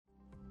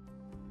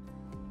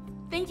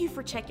Thank you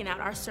for checking out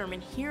our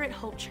sermon here at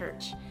Hope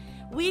Church.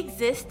 We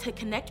exist to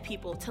connect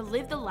people to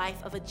live the life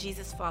of a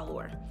Jesus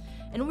follower.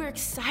 And we're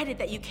excited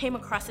that you came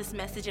across this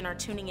message and are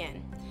tuning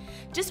in.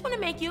 Just want to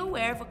make you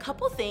aware of a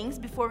couple things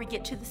before we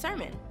get to the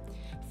sermon.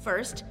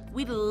 First,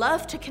 we'd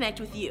love to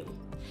connect with you.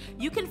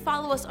 You can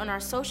follow us on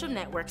our social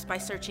networks by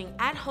searching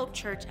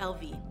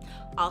 @HopeChurchLV.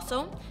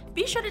 Also,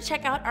 be sure to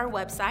check out our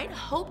website,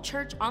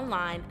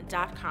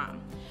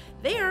 hopechurchonline.com.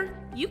 There,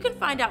 you can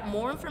find out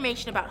more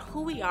information about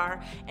who we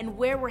are and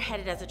where we're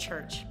headed as a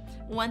church.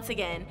 Once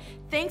again,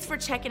 thanks for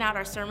checking out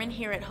our sermon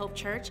here at Hope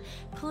Church.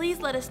 Please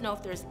let us know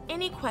if there's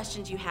any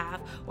questions you have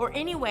or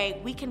any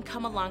way we can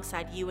come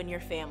alongside you and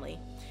your family.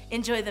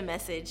 Enjoy the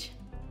message.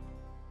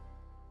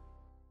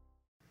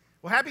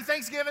 Well, happy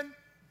Thanksgiving.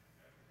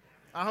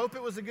 I hope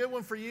it was a good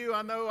one for you.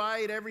 I know I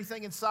ate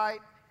everything in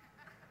sight.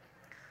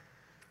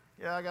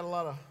 Yeah, I got a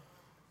lot of,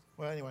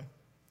 anyway.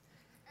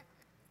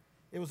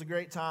 It was a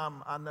great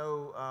time. I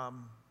know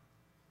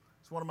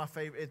it's one of my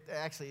favorite, it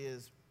actually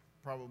is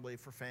probably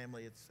for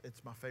family.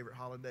 It's my favorite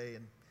holiday.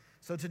 And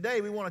so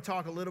today we want to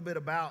talk a little bit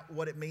about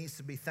what it means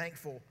to be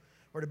thankful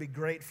or to be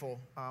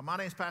grateful. My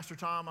name is Pastor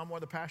Tom. I'm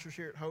one of the pastors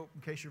here at Hope.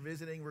 In case you're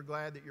visiting, we're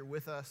glad that you're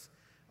with us.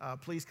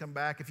 Please come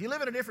back. If you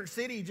live in a different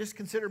city, just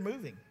consider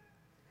moving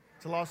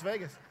to Las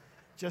Vegas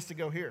just to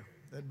go here.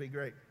 That'd be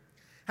great.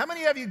 How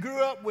many of you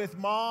grew up with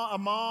a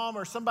mom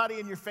or somebody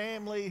in your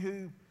family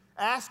who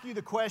asked you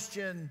the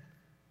question,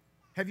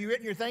 have you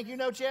written your thank you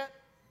notes yet?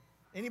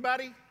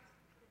 Anybody?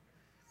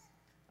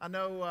 I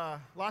know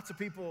lots of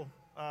people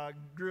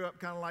grew up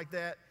kind of like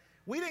that.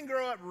 We didn't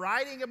grow up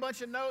writing a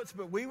bunch of notes,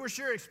 but we were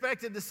sure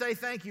expected to say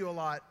thank you a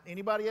lot.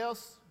 Anybody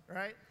else?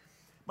 Right?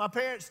 My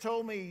parents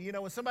told me, you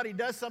know, when somebody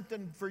does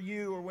something for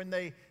you or when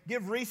they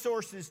give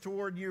resources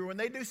toward you or when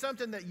they do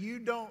something that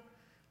you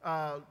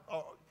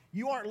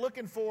aren't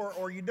looking for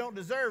or you don't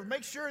deserve,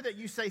 make sure that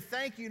you say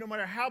thank you no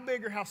matter how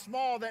big or how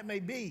small that may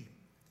be.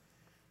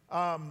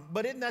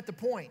 But isn't that the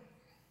point?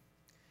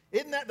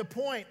 Isn't that the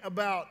point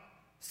about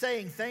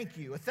saying thank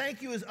you? A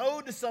thank you is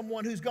owed to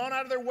someone who's gone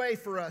out of their way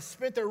for us,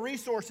 spent their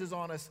resources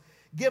on us,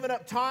 given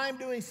up time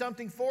doing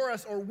something for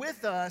us or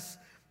with us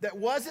that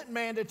wasn't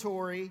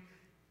mandatory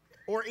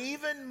or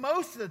even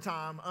most of the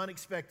time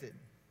unexpected.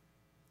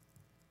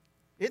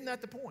 Isn't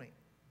that the point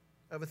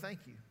of a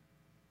thank you?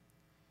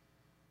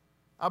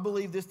 I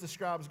believe this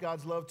describes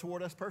God's love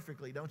toward us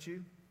perfectly, don't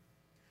you?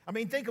 I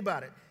mean, think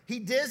about it. He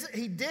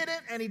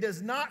didn't and He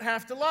does not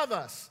have to love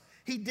us.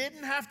 He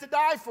didn't have to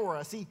die for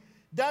us. He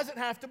doesn't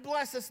have to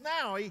bless us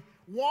now. He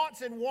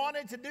wants and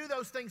wanted to do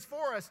those things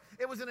for us.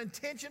 It was an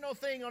intentional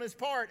thing on His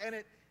part, and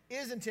it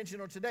is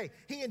intentional today.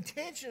 He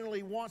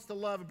intentionally wants to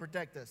love and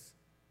protect us.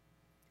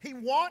 He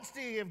wants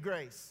to give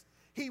grace.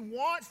 He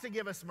wants to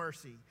give us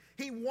mercy.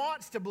 He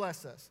wants to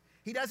bless us.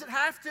 He doesn't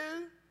have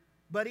to,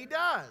 but He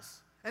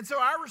does. And so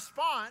our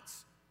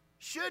response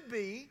should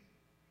be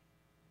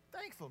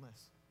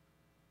thankfulness.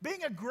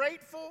 Being a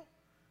grateful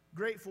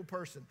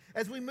person.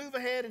 As we move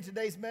ahead in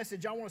today's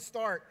message, I want to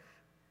start,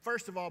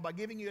 first of all, by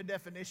giving you a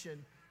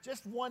definition,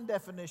 just one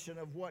definition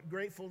of what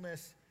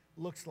gratefulness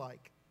looks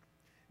like.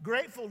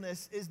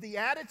 Gratefulness is the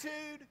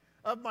attitude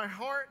of my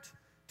heart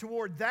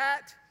toward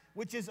that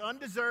which is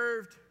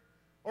undeserved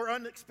or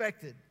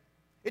unexpected.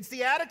 It's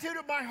the attitude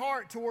of my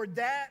heart toward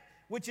that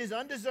which is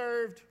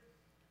undeserved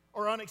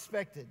or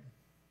unexpected.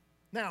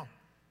 Now,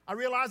 I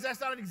realize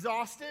that's not an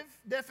exhaustive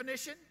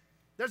definition.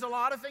 There's a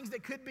lot of things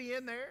that could be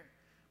in there.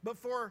 But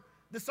for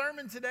the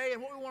sermon today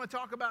and what we want to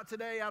talk about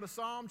today out of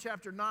Psalm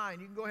chapter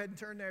 9, you can go ahead and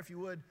turn there if you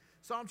would.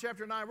 Psalm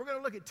chapter 9, we're going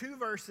to look at two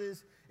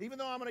verses. Even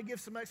though I'm going to give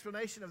some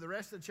explanation of the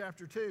rest of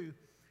chapter 2,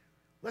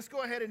 let's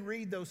go ahead and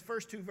read those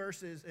first two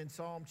verses in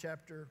Psalm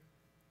chapter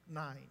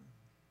 9.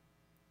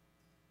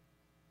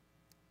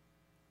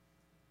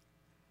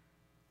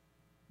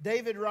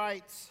 David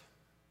writes,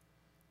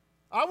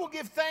 I will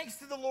give thanks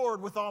to the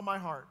Lord with all my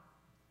heart.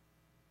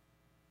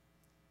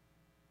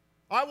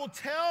 I will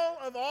tell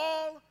of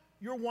all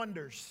your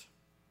wonders.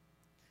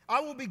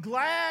 I will be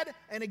glad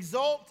and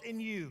exult in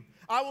you.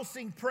 I will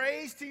sing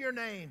praise to your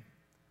name,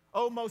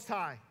 O Most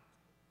High.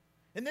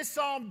 In this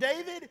psalm,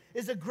 David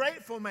is a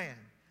grateful man,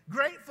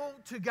 grateful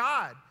to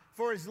God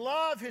for His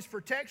love, His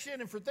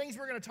protection, and for things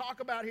we're going to talk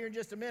about here in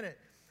just a minute.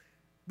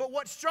 But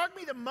what struck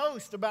me the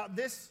most about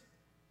this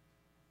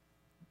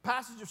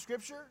passage of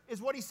Scripture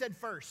is what he said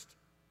first.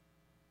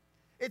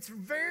 It's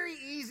very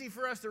easy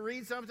for us to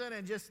read something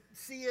and just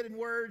see it in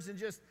words and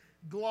just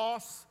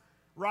gloss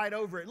right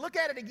over it. Look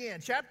at it again.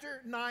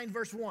 Chapter 9,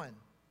 verse 1.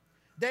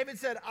 David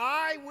said,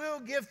 I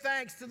will give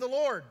thanks to the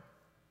Lord.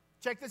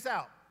 Check this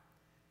out.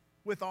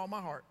 With all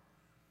my heart.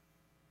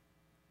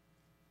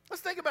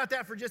 Let's think about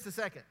that for just a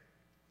second.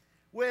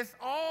 With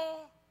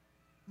all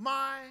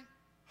my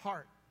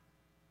heart.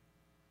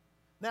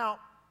 Now,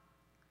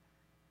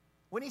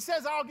 when he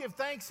says I'll give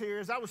thanks here,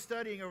 as I was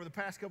studying over the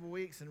past couple of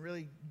weeks and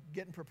really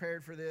getting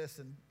prepared for this,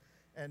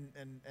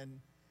 and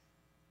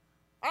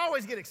I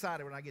always get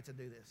excited when I get to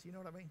do this. You know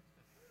what I mean?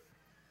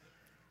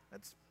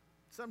 That's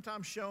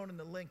sometimes shown in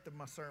the length of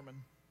my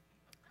sermon.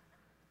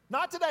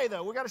 Not today,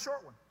 though. We got a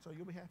short one, so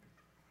you'll be happy.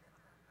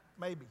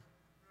 maybe.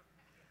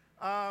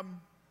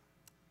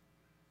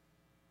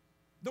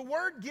 The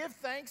word give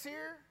thanks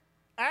here,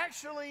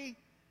 actually,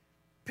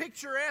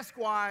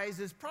 picturesque-wise,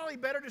 is probably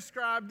better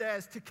described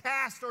as to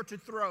cast or to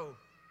throw.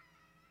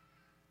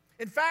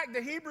 In fact,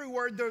 the Hebrew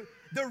word,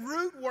 the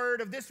root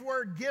word of this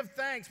word, give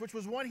thanks, which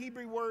was one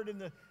Hebrew word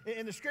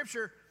in the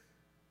Scripture,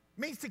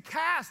 means to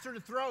cast or to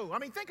throw. I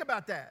mean, think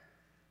about that.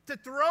 To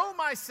throw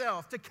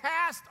myself, to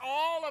cast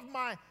all of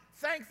my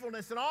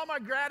thankfulness and all my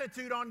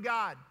gratitude on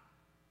God.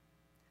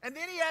 And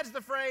then he adds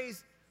the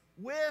phrase,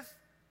 with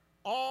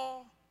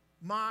all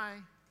my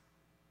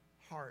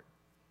heart.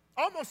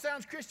 Almost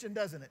sounds Christian,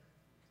 doesn't it?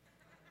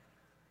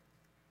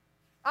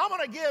 I'm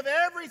going to give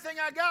everything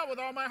I got with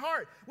all my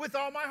heart. With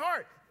all my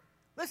heart.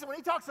 Listen, when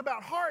he talks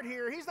about heart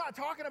here, he's not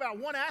talking about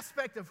one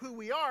aspect of who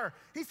we are.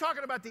 He's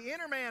talking about the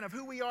inner man of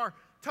who we are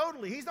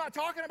totally. He's not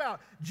talking about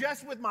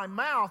just with my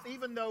mouth,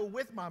 even though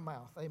with my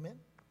mouth. Amen?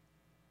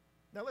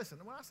 Now listen,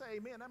 when I say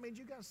amen, that means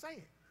you got to say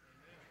it.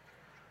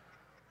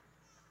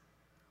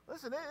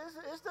 Listen,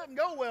 this doesn't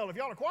go well if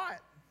y'all are quiet.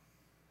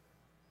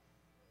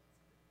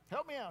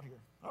 Help me out here.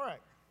 All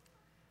right.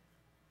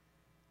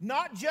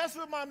 Not just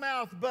with my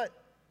mouth, but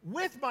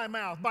with my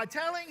mouth, by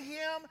telling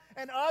him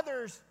and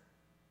others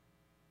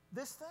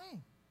this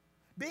thing.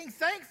 Being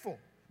thankful,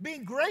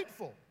 being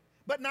grateful,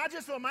 but not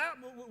just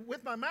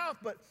with my mouth,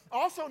 but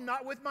also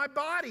not with my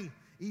body,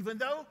 even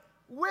though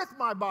with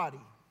my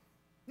body.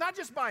 Not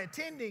just by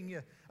attending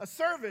a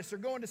service or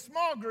going to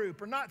small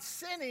group or not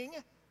sinning.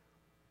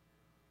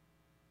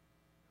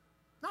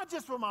 Not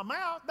just with my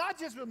mouth, not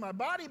just with my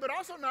body, but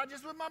also not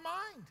just with my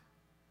mind.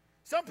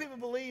 Some people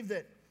believe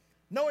that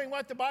knowing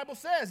what the Bible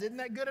says, isn't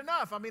that good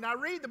enough? I mean, I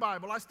read the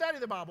Bible, I study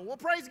the Bible. Well,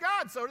 praise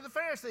God, so do the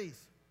Pharisees.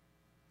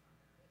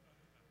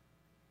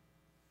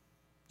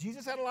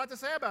 Jesus had a lot to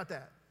say about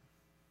that.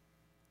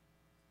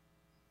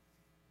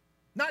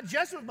 Not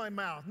just with my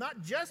mouth,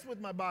 not just with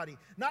my body,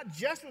 not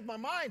just with my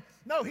mind.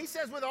 No, he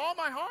says with all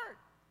my heart.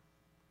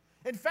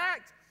 In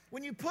fact,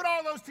 when you put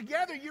all those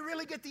together, you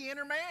really get the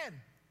inner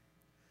man.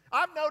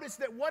 I've noticed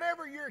that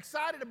whatever you're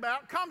excited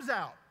about comes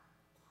out.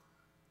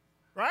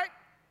 Right?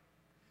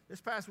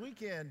 This past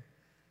weekend,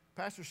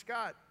 Pastor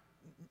Scott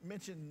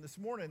mentioned this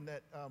morning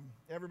that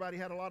everybody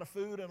had a lot of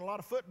food and a lot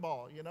of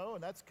football, you know,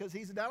 and that's because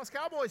he's a Dallas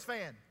Cowboys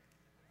fan.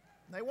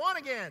 And they won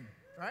again,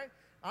 right?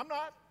 I'm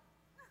not.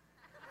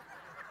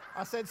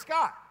 I said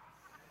Scott.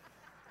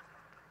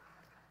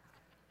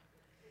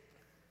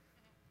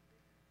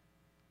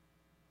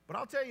 But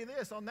I'll tell you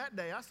this, on that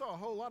day, I saw a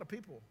whole lot of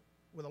people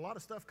with a lot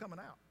of stuff coming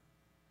out.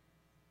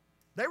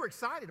 They were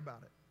excited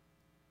about it.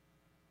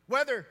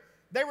 Whether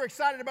they were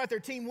excited about their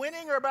team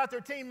winning or about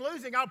their team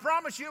losing, I'll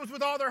promise you it was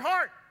with all their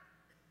heart.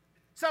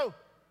 So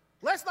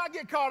let's not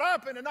get caught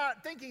up into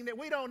not thinking that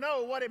we don't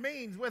know what it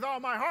means with all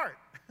my heart.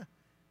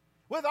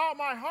 With all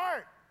my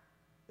heart.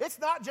 It's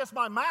not just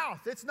my mouth.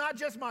 It's not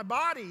just my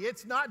body.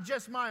 It's not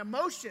just my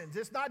emotions.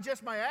 It's not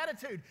just my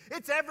attitude.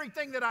 It's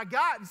everything that I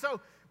got. And so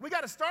we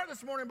got to start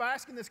this morning by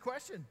asking this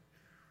question.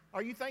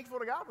 Are you thankful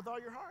to God with all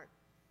your heart?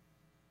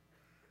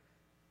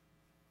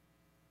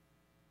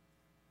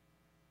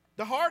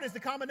 The heart is the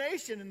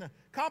combination and the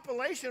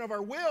compilation of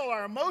our will,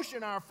 our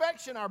emotion, our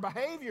affection, our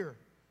behavior.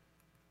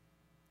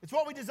 It's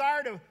what we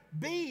desire to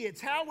be.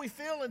 It's how we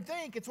feel and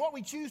think. It's what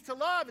we choose to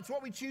love. It's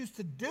what we choose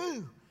to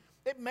do.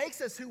 It makes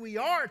us who we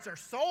are. It's our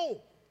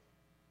soul.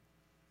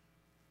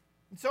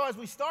 And so as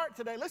we start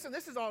today, listen,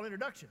 this is all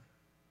introduction.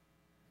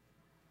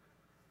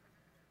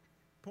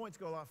 Points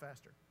go a lot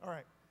faster. All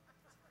right.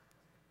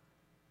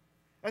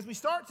 As we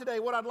start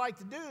today, what I'd like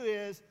to do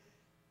is,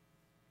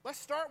 let's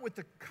start with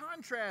the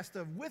contrast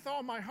of with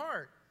all my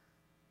heart,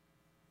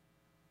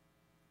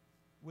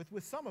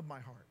 with some of my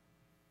heart.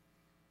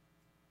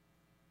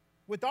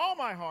 With all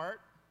my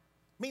heart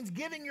means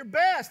giving your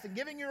best and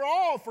giving your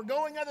all,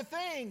 forgoing other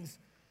things.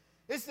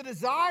 It's the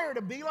desire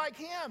to be like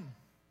him.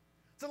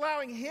 It's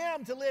allowing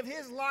him to live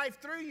his life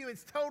through you.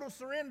 It's total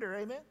surrender,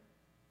 amen?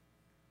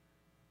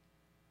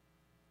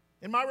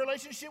 In my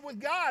relationship with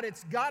God,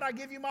 it's God, I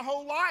give you my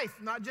whole life,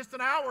 not just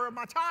an hour of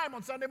my time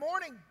on Sunday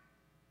morning.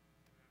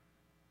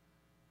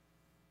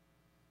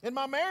 In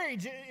my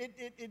marriage,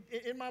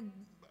 in my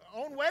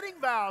own wedding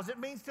vows, it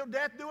means till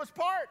death do us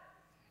part.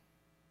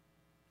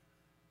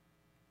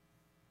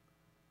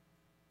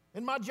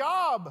 In my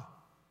job,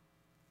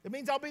 it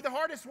means I'll be the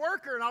hardest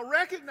worker and I'll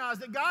recognize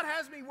that God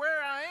has me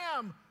where I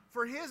am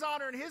for his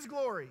honor and his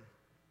glory.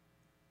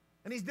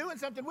 And he's doing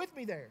something with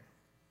me there.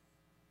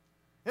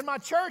 In my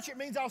church, it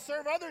means I'll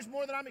serve others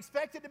more than I'm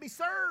expected to be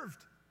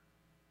served.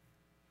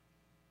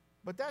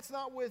 But that's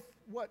not with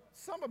what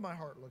some of my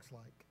heart looks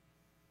like.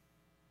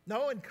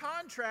 No, in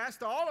contrast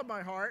to all of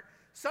my heart,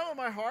 some of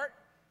my heart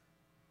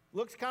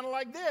looks kind of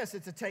like this.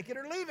 It's a take it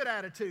or leave it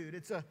attitude.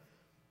 It's a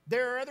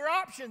there are other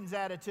options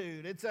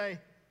attitude. It's a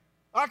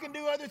I can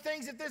do other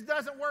things if this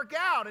doesn't work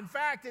out. In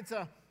fact, it's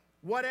a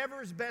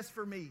whatever is best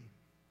for me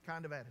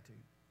kind of attitude.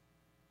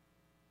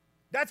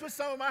 That's with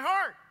some of my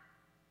heart.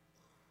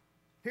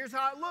 Here's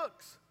how it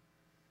looks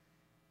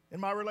in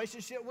my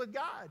relationship with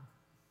God.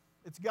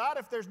 It's God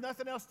if there's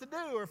nothing else to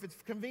do, or if it's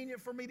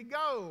convenient for me to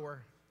go,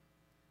 or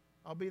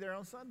I'll be there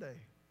on Sunday.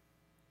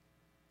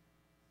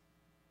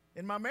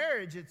 In my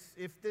marriage, it's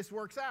if this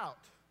works out.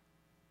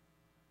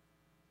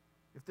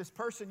 If this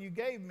person you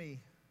gave me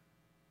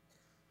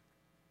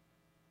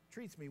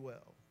treats me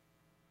well.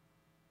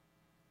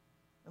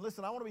 And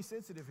listen, I want to be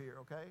sensitive here,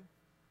 okay?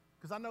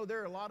 Because I know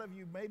there are a lot of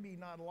you, maybe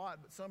not a lot,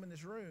 but some in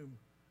this room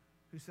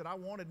who said, I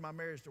wanted my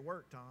marriage to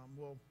work, Tom.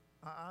 Well,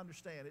 I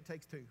understand. It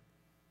takes two.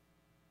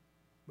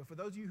 But for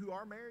those of you who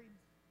are married,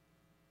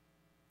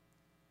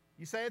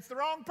 you say it's the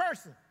wrong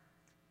person.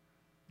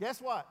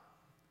 Guess what?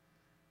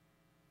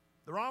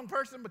 The wrong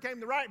person became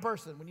the right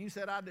person when you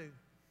said, I do.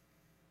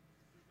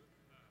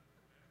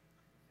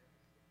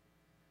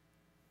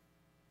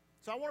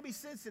 So I want to be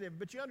sensitive,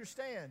 but you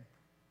understand,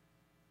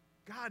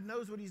 God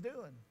knows what He's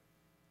doing.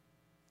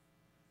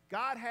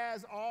 God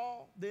has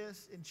all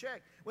this in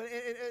check.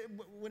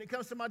 When it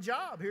comes to my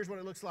job, here's what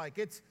it looks like.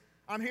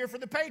 I'm here for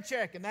the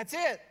paycheck, and that's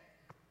it.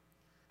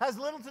 Has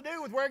little to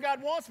do with where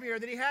God wants me or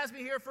that He has me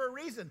here for a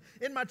reason.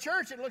 In my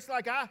church, it looks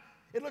like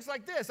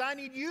this. I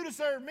need you to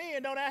serve me,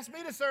 and don't ask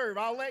me to serve.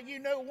 I'll let you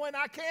know when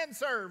I can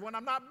serve, when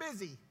I'm not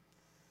busy.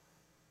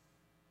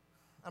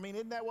 I mean,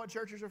 isn't that what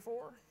churches are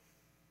for?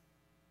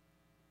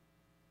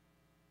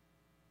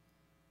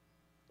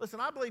 Listen,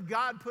 I believe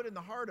God put in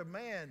the heart of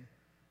man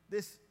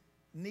this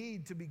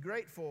need to be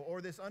grateful,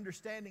 or this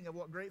understanding of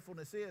what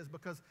gratefulness is,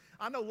 because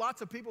I know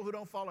lots of people who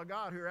don't follow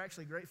God who are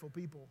actually grateful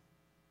people.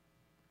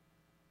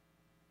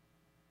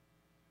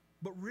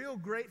 But real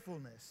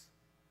gratefulness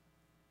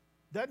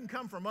doesn't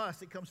come from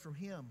us, it comes from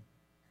Him.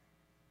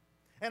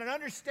 And an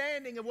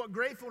understanding of what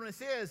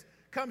gratefulness is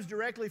comes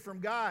directly from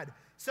God.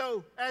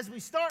 So as we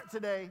start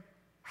today,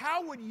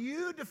 how would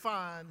you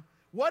define,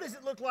 what does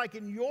it look like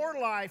in your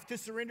life to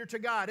surrender to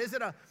God? Is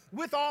it a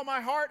with all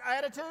my heart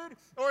attitude,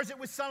 or is it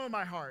with some of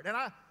my heart? And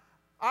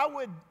I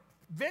would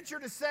venture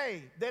to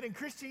say that in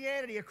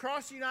Christianity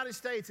across the United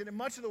States and in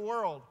much of the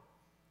world,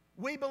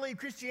 we believe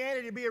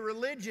Christianity to be a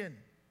religion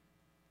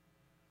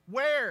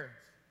where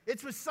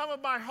it's with some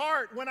of my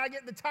heart when I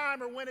get the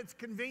time or when it's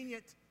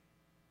convenient.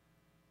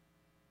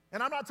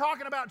 And I'm not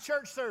talking about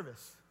church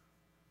service.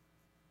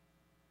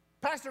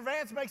 Pastor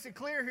Vance makes it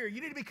clear here,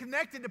 you need to be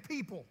connected to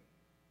people.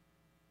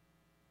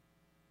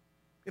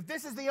 If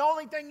this is the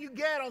only thing you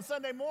get on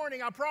Sunday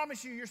morning, I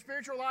promise you, your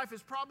spiritual life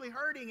is probably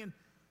hurting, and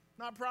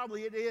not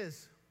probably, it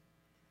is.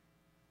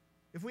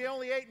 If we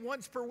only ate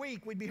once per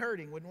week, we'd be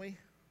hurting, wouldn't we?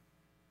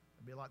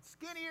 I'd be a lot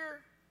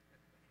skinnier,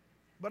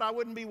 but I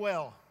wouldn't be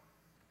well.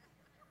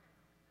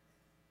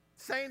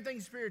 Same thing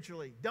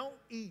spiritually. Don't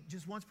eat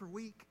just once per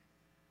week.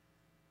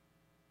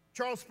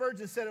 Charles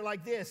Spurgeon said it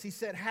like this. He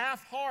said,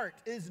 half heart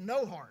is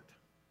no heart.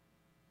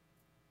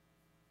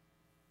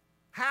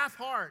 Half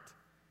heart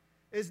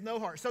is no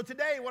heart. So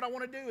today what I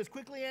want to do is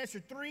quickly answer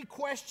 3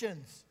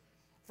 questions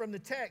from the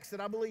text that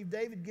I believe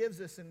David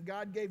gives us and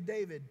God gave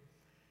David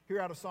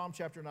here out of Psalm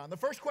chapter 9. The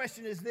first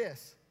question is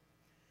this: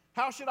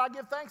 how should I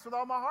give thanks with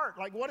all my heart?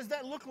 Like, what does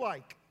that look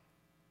like?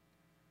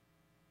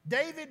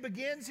 David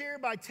begins here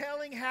by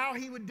telling how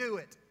he would do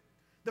it.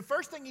 The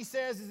first thing he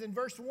says is in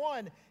verse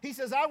 1, he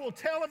says, I will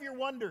tell of your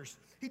wonders.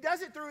 He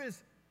does it through his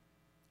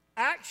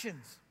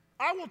actions.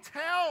 I will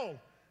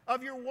tell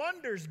of your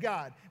wonders,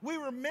 God. We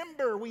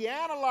remember, we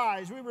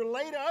analyze, we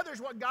relay to others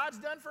what God's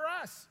done for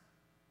us.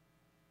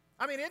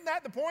 I mean, isn't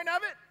that the point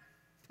of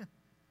it?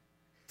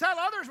 Tell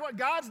others what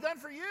God's done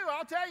for you.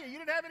 I'll tell you, you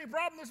didn't have any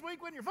problem this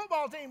week when your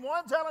football team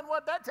won, telling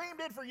what that team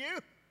did for you.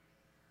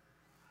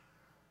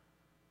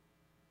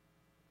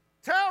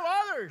 Tell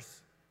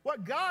others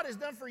what God has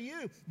done for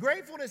you.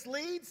 Gratefulness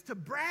leads to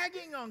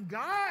bragging on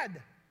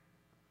God.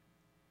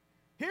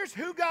 Here's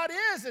who God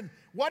is and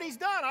what He's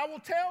done. I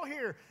will tell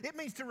here. It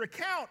means to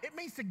recount. It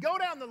means to go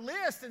down the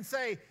list and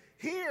say,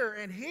 here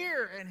and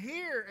here and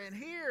here and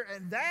here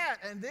and that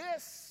and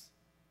this.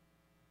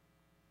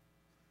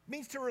 It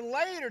means to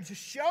relate or to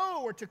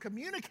show or to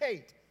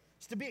communicate.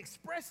 It's to be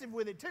expressive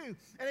with it too.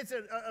 And it's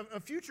a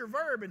future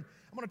verb, and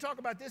I'm going to talk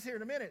about this here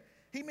in a minute.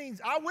 He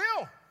means, I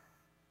will.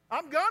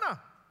 I'm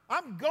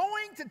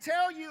going to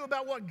tell you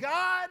about what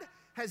God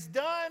has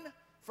done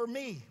for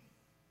me.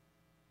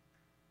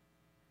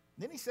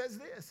 Then he says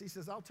this. He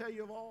says, I'll tell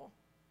you of all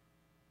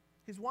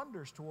His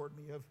wonders toward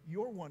me, of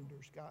your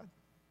wonders, God.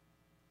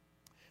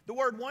 The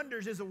word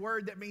wonders is a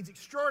word that means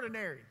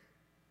extraordinary.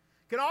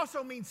 It can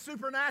also mean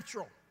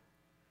supernatural.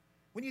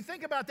 When you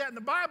think about that in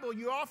the Bible,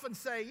 you often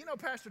say, you know,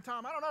 Pastor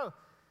Tom, I don't know.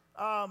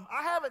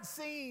 I haven't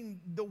seen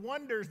the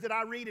wonders that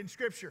I read in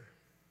Scripture.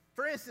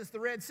 For instance, the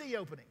Red Sea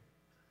opening.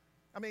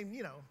 I mean,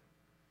 you know,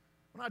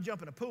 when I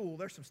jump in a pool,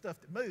 there's some stuff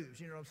that moves,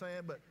 you know what I'm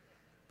saying? But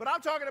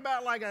I'm talking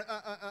about like a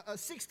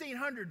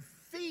 1,600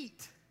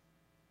 feet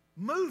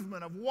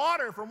movement of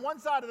water from one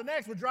side to the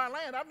next with dry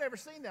land. I've never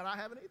seen that. I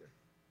haven't either.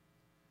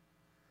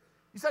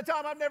 You said,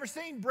 Tom, I've never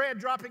seen bread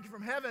dropping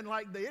from heaven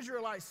like the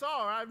Israelites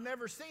saw. Or I've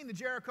never seen the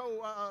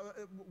Jericho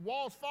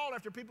walls fall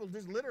after people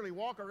just literally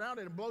walk around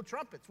it and blow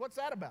trumpets. What's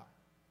that about?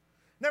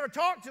 Never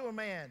talked to a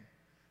man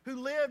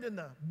who lived in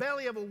the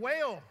belly of a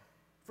whale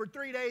for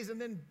 3 days and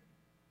then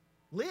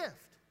lived.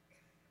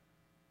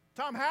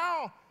 Tom,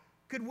 how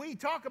could we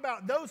talk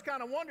about those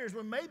kind of wonders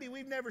when maybe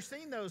we've never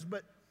seen those?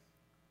 But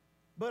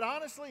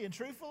honestly and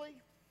truthfully,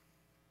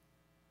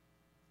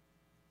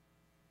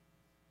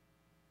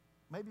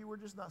 maybe we're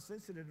just not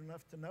sensitive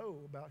enough to know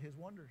about his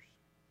wonders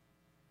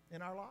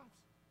in our lives.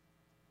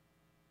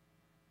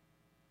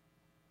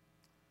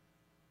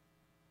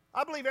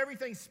 I believe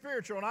everything's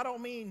spiritual, and I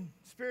don't mean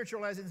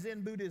spiritual as in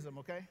Zen Buddhism,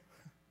 okay?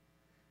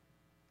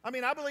 I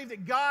mean, I believe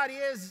that God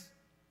is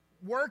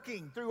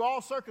working through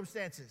all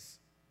circumstances.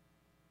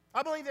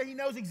 I believe that he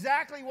knows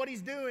exactly what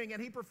he's doing, and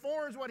he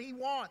performs what he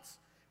wants,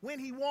 when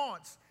he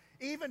wants,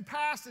 even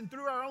past and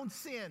through our own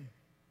sin.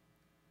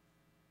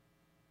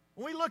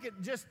 When we look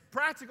at just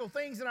practical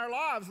things in our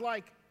lives,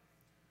 like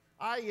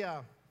I'll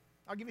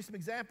give you some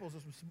examples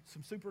of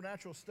some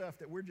supernatural stuff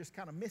that we're just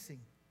kind of missing.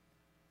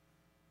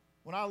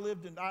 When I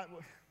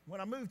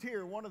moved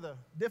here, one of the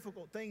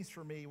difficult things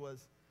for me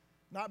was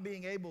not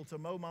being able to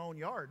mow my own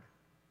yard.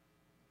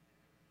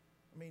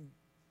 I mean,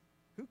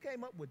 who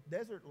came up with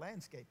desert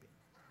landscaping?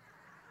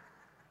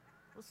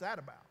 What's that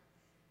about?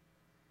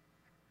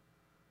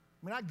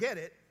 I mean, I get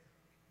it,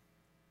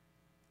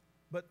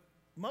 but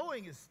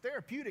mowing is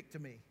therapeutic to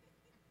me.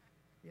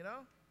 You know,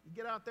 you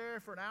get out there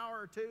for an hour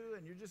or two,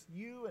 and you're just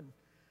you and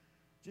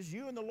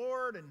the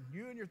Lord, and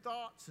you and your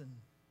thoughts.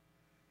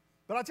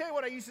 But I'll tell you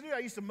what I used to do. I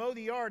used to mow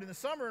the yard in the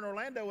summer in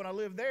Orlando when I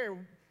lived there.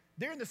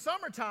 During the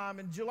summertime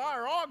in July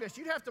or August,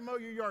 you'd have to mow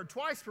your yard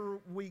twice per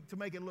week to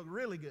make it look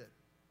really good.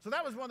 So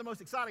that was one of the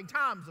most exciting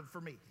times for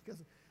me because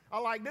I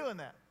like doing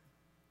that.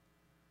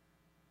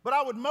 But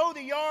I would mow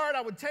the yard,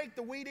 I would take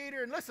the weed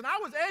eater, and listen, I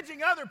was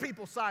edging other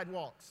people's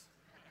sidewalks.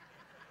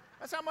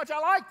 That's how much I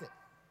liked it.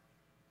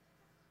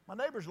 My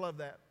neighbors loved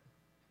that.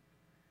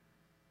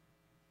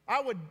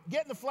 I would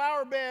get in the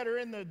flower bed or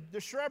in the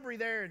shrubbery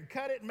there and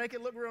cut it and make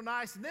it look real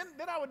nice. And then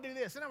I would do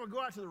this. Then I would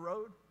go out to the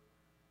road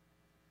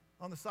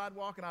on the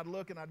sidewalk, and I'd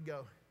look and I'd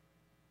go,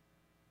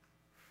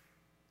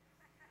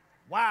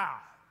 wow,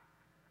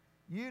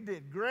 you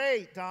did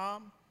great,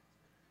 Tom.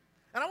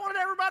 And I wanted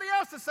everybody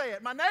else to say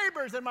it, my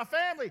neighbors and my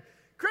family.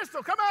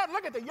 Crystal, come out and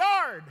look at the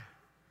yard.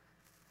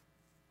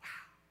 Wow.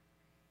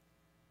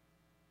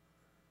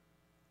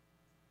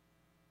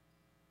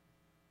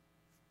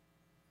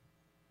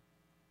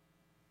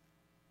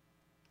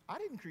 I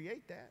didn't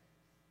create that.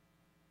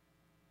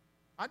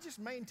 I just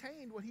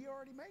maintained what he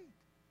already made.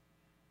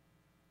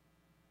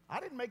 I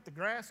didn't make the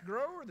grass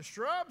grow or the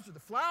shrubs or the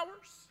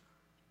flowers.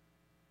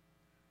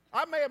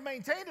 I may have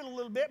maintained it a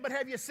little bit, but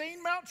have you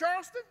seen Mount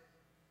Charleston?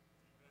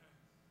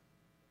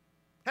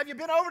 Have you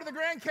been over to the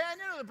Grand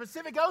Canyon or the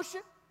Pacific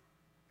Ocean?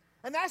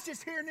 And that's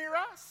just here near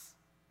us.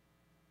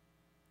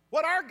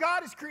 What our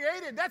God has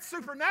created, that's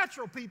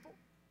supernatural, people.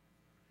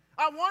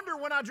 I wonder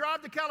when I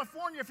drive to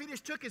California if he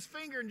just took his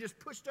finger and just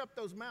pushed up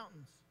those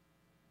mountains.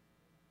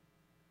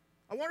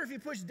 I wonder if he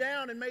pushed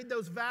down and made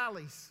those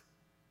valleys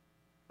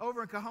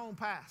over in Cajon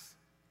Pass.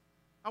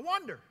 I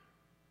wonder.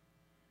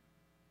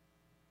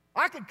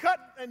 I could cut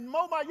and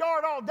mow my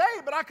yard all day,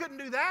 but I couldn't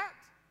do that.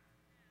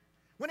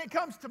 When it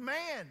comes to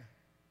man,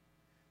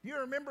 you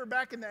remember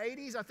back in the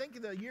 80s, I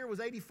think the year was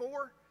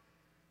 84.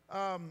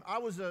 I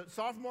was a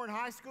sophomore in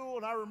high school,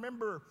 and I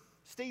remember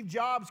Steve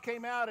Jobs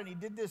came out and he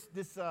did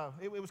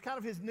it was kind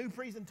of his new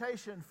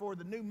presentation for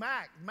the new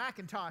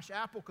Macintosh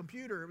Apple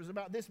computer. It was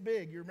about this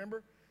big, you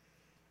remember?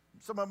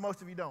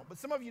 Most of you don't, but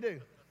some of you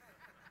do.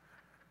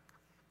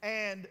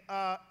 And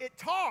it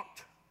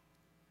talked.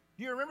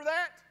 Do you remember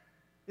that?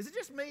 Is it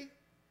just me?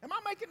 Am I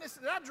making this?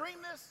 Did I dream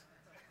this?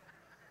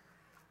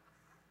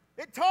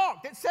 It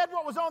talked. It said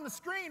what was on the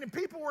screen, and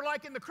people were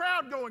like in the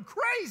crowd going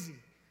crazy.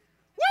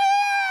 Woo!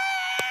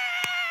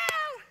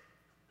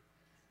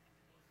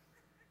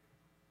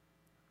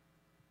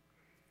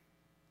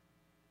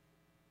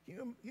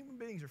 Human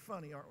beings are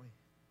funny, aren't we?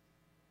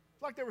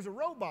 It's like there was a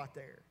robot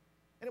there,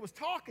 and it was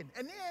talking,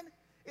 and then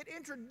it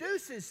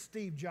introduces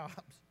Steve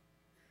Jobs.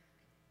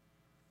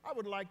 I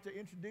would like to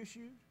introduce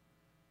you.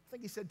 I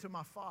think he said to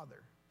my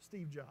father,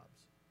 Steve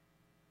Jobs.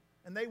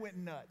 And they went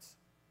nuts.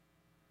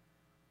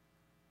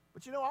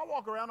 But you know, I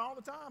walk around all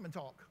the time and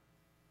talk.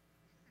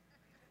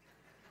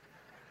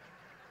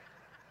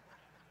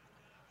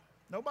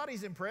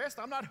 Nobody's impressed.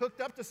 I'm not hooked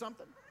up to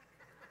something.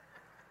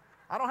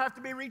 I don't have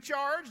to be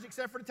recharged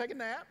except for to take a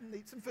nap and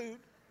eat some food.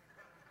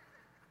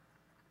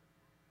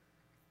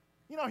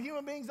 You know,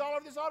 human beings all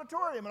over this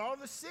auditorium and all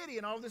over this city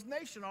and all over this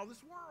nation, all over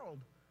this world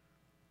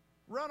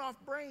run off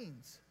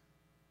brains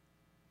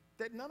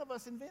that none of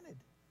us invented.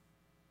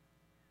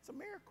 It's a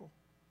miracle.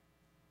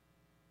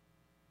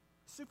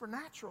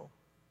 Supernatural.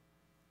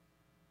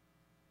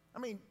 I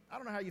mean, I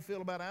don't know how you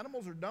feel about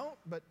animals or don't,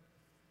 but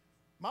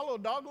my little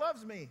dog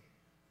loves me.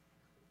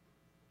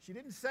 She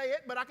didn't say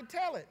it, but I could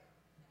tell it.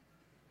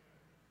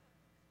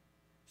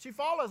 She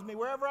follows me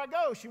wherever I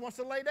go. She wants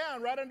to lay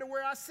down right under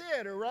where I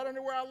sit or right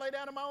under where I lay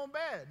down in my own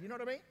bed. You know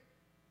what I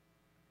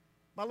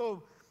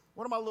mean?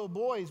 One of my little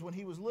boys, when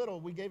he was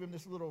little, we gave him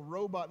this little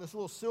robot, this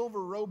little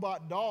silver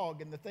robot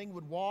dog, and the thing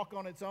would walk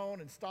on its own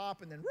and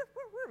stop and then woof,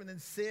 woof, woof, and then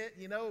sit,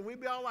 you know, and we'd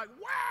be all like,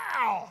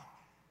 wow!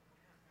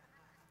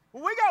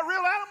 Well, we got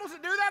real animals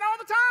that do that all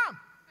the time.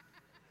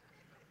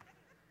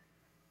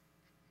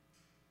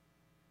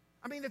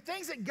 I mean, the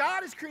things that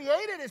God has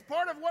created is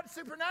part of what's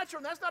supernatural,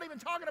 and that's not even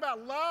talking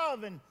about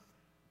love and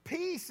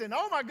peace and,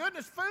 oh my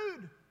goodness,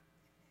 food.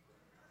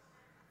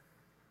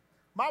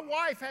 My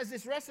wife has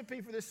this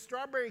recipe for this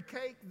strawberry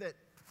cake that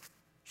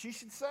she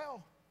should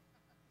sell.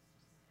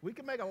 We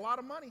could make a lot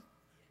of money.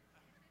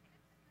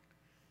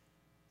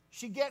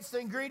 She gets the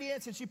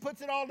ingredients and she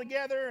puts it all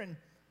together, and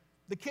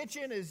the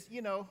kitchen is,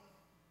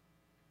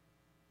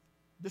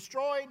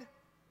 destroyed.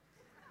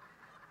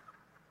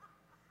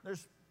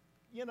 There's,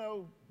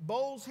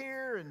 bowls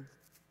here and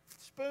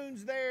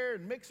spoons there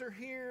and mixer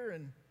here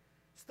and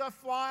stuff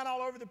flying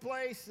all over the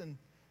place. And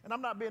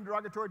I'm not being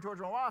derogatory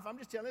towards my wife. I'm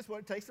just telling this what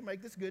it takes to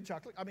make this good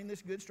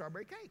this good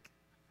strawberry cake.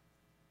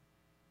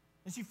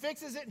 And she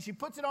fixes it and she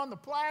puts it on the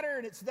platter,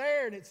 and it's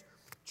there, and it's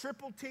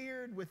triple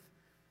tiered with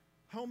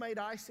homemade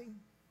icing.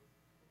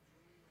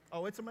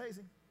 Oh, it's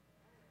amazing.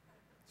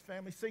 It's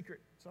family secret.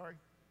 Sorry.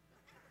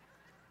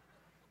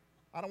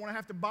 I don't want to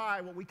have to buy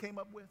what we came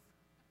up with.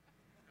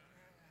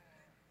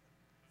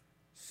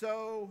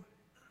 So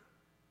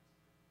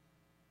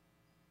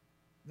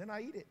then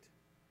I eat it.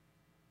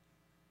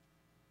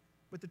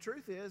 But the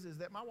truth is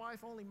that my wife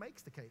only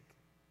makes the cake.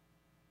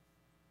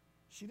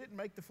 She didn't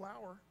make the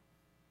flour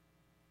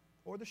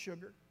or the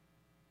sugar.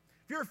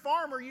 If you're a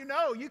farmer, you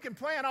know you can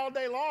plant all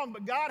day long,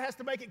 but God has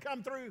to make it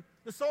come through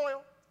the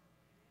soil.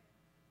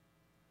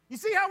 You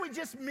see how we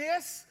just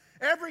miss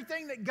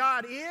everything that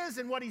God is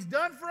and what He's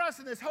done for us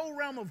in this whole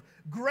realm of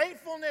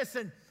gratefulness,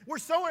 and we're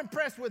so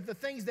impressed with the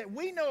things that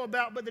we know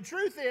about, but the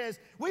truth is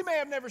we may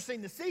have never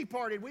seen the sea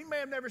parted, we may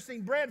have never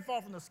seen bread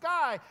fall from the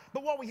sky,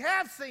 but what we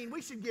have seen, we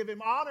should give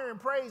Him honor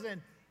and praise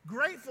and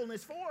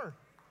gratefulness for.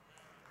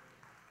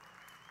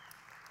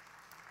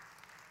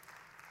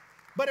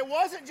 But it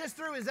wasn't just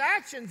through His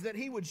actions that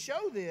He would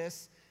show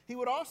this. He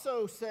would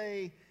also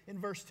say in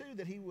verse 2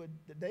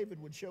 that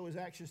David would show His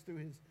actions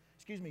through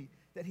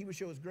that He would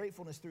show His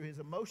gratefulness through His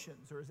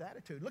emotions or His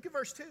attitude. Look at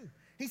verse 2.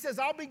 He says,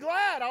 I'll be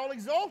glad, I'll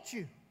exalt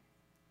you.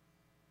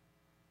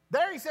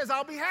 There He says,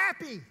 I'll be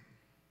happy.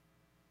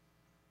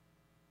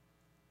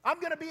 I'm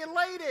going to be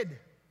elated.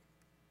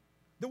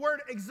 The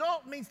word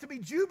exalt means to be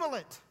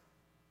jubilant.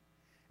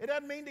 It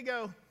doesn't mean to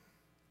go,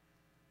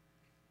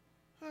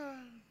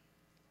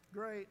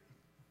 great.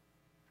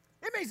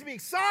 It means to be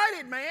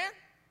excited, man.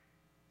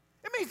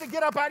 It means to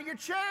get up out of your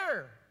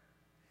chair.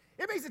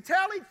 It means to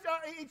tell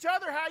each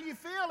other how you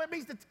feel. It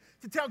means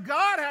to tell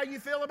God how you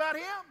feel about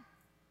Him.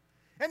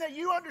 And that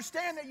you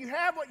understand that you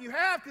have what you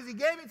have because He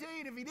gave it to you,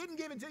 and if He didn't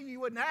give it to you, you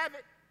wouldn't have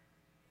it.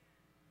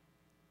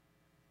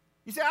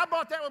 You say, I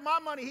bought that with my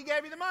money. He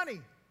gave me the money.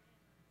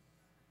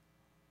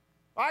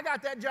 I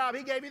got that job.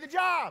 He gave me the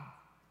job.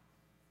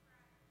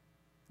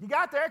 You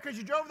got there because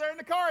you drove there in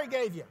the car He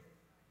gave you.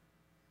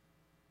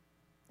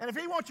 And if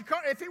He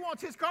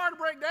wants His car to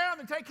break down,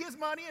 then take His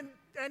money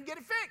and get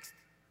it fixed.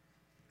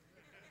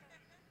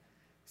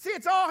 See,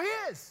 it's all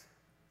His.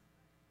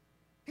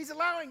 He's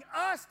allowing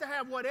us to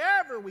have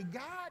whatever we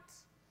got.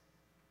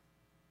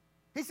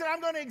 He said,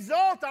 I'm going to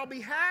exalt, I'll be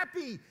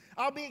happy,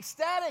 I'll be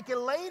ecstatic,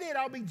 elated,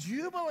 I'll be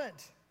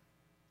jubilant.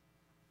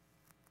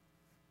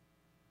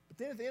 But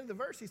then at the end of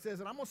the verse, He says,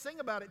 and I'm going to sing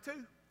about it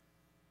too.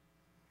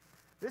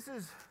 This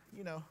is,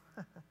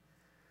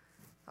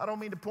 I don't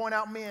mean to point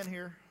out men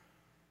here,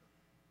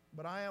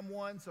 but I am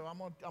one, so I'm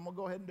going to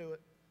go ahead and do it.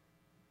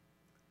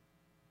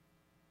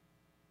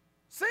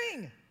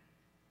 Sing.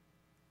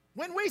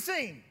 When we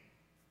sing.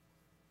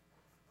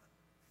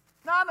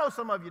 Now, I know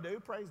some of you do,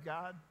 praise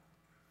God.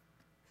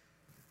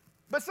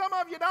 But some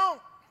of you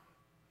don't.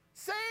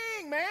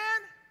 Sing, man.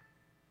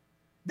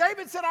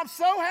 David said, I'm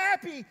so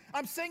happy,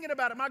 I'm singing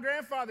about it. My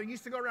grandfather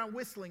used to go around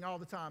whistling all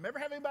the time. Ever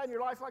have anybody in your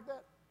life like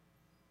that?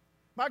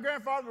 My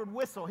grandfather would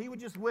whistle. He would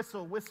just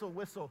whistle, whistle,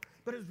 whistle.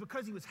 But it was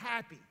because he was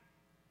happy.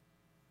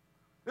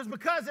 It was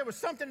because there was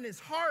something in his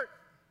heart.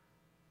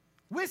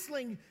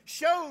 Whistling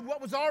showed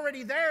what was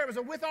already there. It was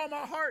a with all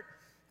my heart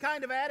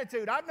kind of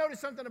attitude. I've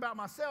noticed something about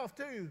myself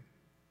too.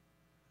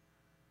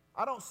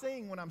 I don't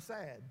sing when I'm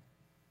sad.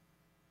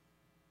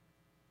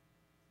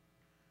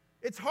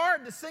 It's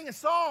hard to sing a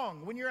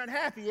song when you're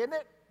unhappy, isn't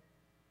it?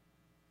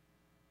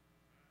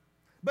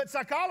 But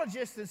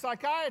psychologists and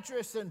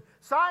psychiatrists and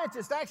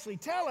scientists actually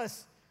tell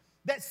us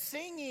that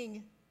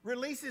singing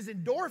releases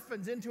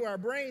endorphins into our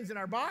brains and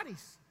our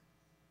bodies.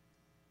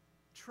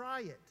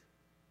 Try it.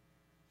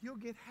 You'll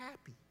get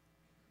happy.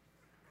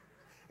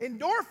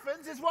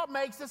 Endorphins is what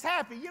makes us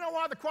happy. You know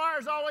why the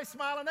choir's always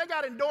smiling? They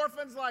got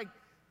endorphins like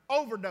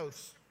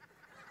overdose.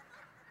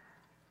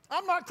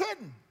 I'm not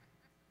kidding.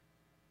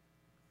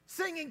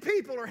 Singing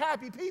people are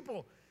happy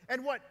people.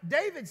 And what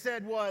David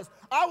said was,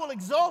 I will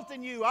exult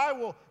in you, I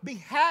will be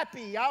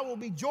happy, I will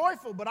be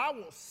joyful, but I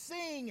will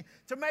sing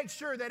to make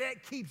sure that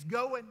it keeps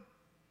going.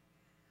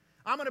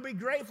 I'm going to be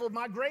grateful.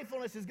 My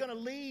gratefulness is going to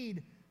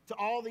lead to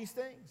all these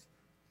things.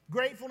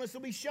 Gratefulness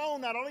will be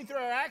shown not only through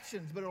our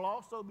actions, but it will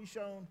also be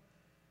shown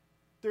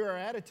through our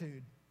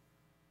attitude.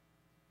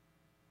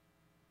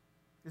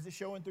 Is it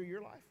showing through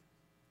your life?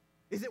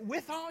 Is it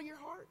with all your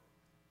heart?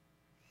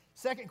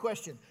 Second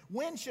question,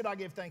 when should I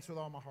give thanks with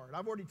all my heart?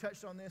 I've already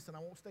touched on this, and I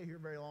won't stay here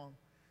very long.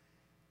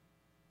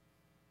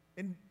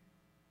 In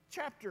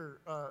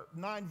chapter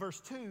 9, verse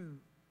 2,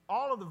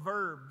 all of the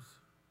verbs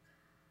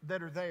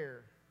that are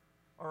there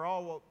are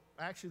all, well,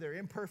 actually they're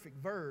imperfect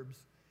verbs,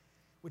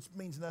 which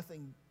means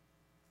nothing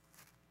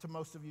to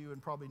most of you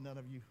and probably none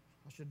of you.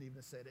 I shouldn't even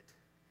have said it.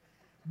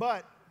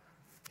 But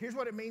here's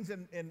what it means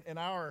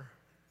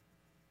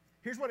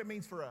here's what it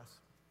means for us.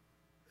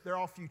 They're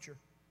all future.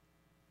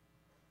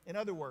 In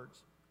other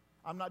words,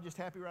 I'm not just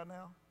happy right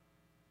now.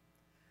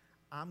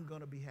 I'm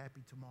going to be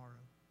happy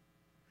tomorrow.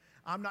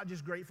 I'm not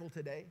just grateful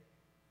today.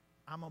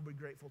 I'm going to be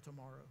grateful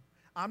tomorrow.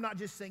 I'm not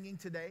just singing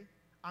today.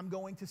 I'm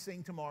going to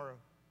sing tomorrow.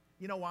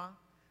 You know why?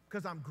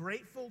 Because I'm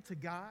grateful to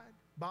God,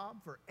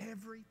 Bob, for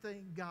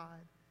everything God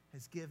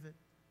has given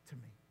to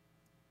me.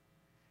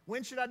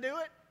 When should I do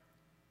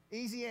it?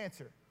 Easy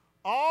answer.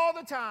 All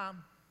the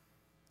time.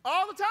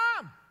 All the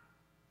time.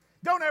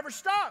 Don't ever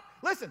stop.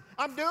 Listen,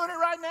 I'm doing it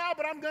right now,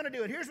 but I'm going to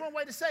do it. Here's one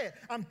way to say it.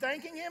 I'm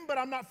thanking Him, but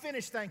I'm not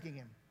finished thanking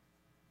Him.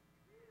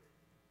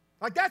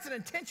 Like, that's an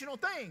intentional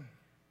thing.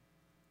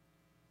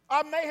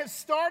 I may have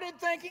started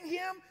thanking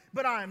Him,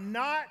 but I am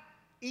not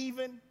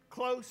even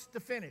close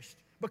to finished,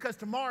 because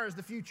tomorrow is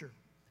the future.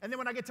 And then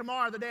when I get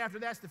tomorrow, the day after,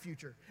 that's the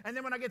future. And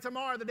then when I get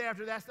tomorrow, the day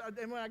after,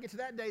 and when I get to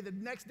that day, the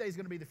next day is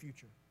going to be the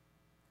future.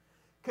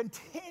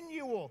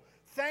 Continual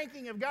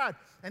thanking of God.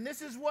 And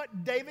this is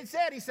what David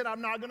said. He said,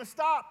 I'm not going to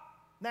stop.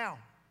 Now,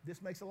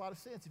 this makes a lot of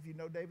sense if you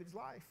know David's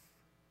life.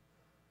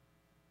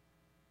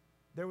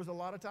 There was a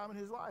lot of time in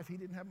his life he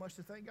didn't have much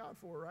to thank God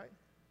for, right?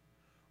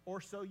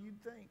 Or so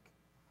you'd think.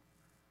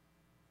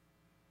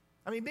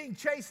 I mean, being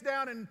chased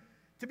down and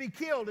to be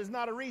killed is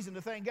not a reason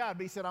to thank God,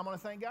 but he said, I'm going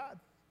to thank God.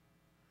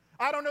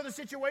 I don't know the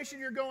situation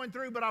you're going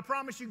through, but I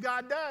promise you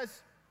God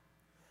does.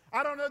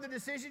 I don't know the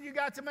decision you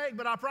got to make,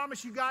 but I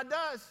promise you God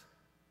does.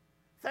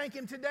 Thank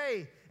Him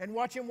today and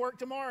watch Him work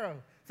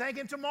tomorrow. Thank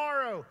Him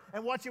tomorrow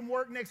and watch Him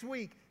work next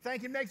week.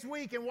 Thank Him next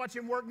week and watch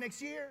Him work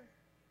next year.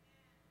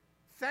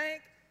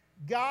 Thank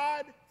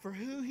God for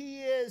who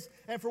He is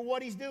and for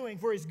what He's doing,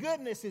 for His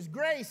goodness, His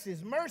grace,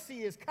 His mercy,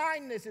 His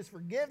kindness, His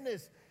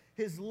forgiveness,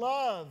 His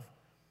love,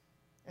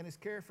 and His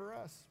care for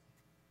us.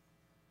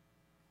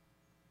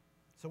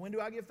 So when do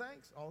I give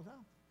thanks? All the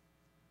time.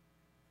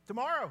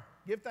 Tomorrow,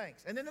 give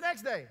thanks. And then the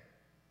next day,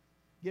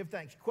 give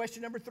thanks.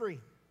 Question number 3.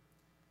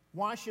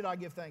 Why should I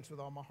give thanks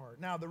with all my heart?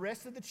 Now, the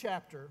rest of the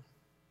chapter,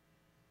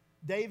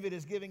 David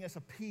is giving us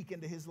a peek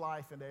into his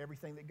life, into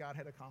everything that God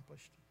had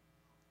accomplished.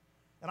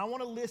 And I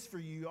want to list for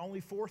you only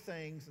 4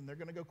 things, and they're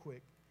going to go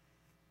quick,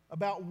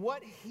 about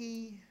what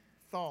he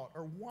thought,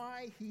 or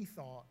why he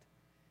thought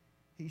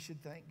he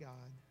should thank God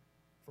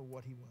for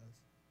what he was.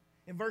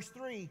 In verse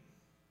 3,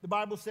 the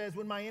Bible says,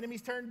 when my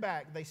enemies turn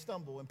back, they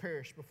stumble and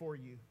perish before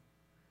you.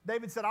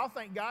 David said, I'll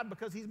thank God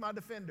because He's my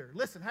defender.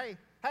 Listen,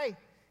 hey,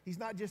 He's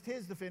not just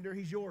His defender,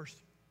 He's yours.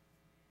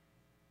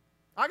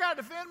 I got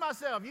to defend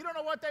myself. You don't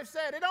know what they've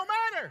said. It don't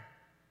matter.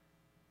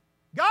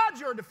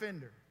 God's your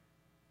defender.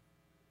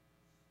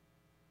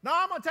 No,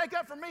 I'm going to take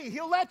up for me.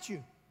 He'll let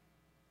you.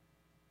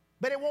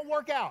 But it won't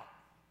work out.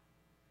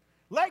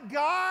 Let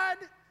God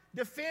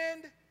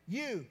defend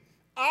you.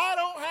 I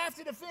don't have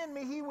to defend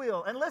me. He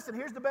will. And listen,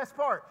 here's the best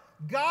part.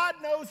 God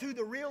knows who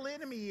the real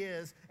enemy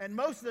is, and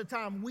most of the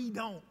time we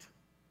don't.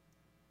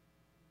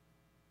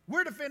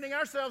 We're defending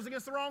ourselves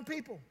against the wrong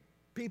people.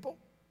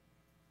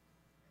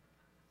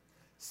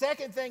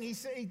 Second thing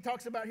he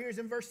talks about here is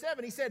in verse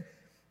 7. He said,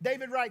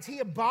 David writes, He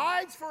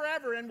abides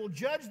forever and will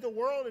judge the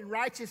world in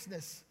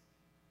righteousness.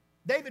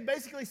 David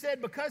basically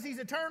said, because He's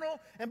eternal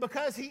and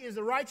because He is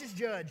a righteous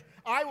judge,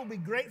 I will be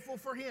grateful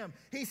for Him.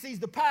 He sees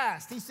the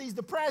past. He sees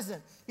the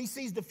present. He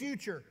sees the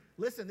future.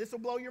 Listen, this will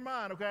blow your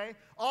mind, okay?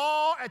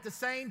 All at the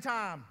same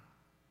time.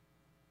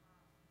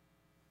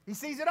 He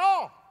sees it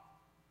all.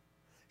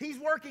 He's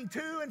working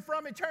to and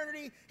from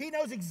eternity. He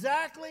knows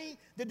exactly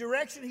the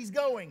direction He's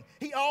going.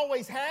 He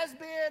always has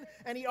been,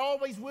 and He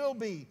always will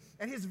be.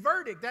 And His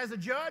verdict as a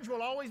judge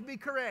will always be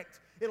correct.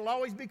 It'll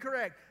always be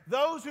correct.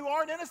 Those who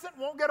aren't innocent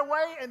won't get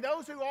away, and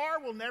those who are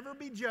will never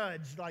be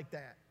judged like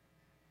that.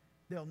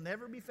 They'll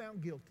never be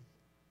found guilty.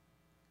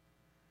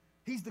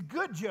 He's the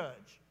good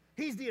judge.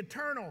 He's the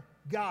eternal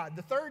God.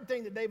 The third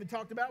thing that David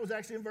talked about was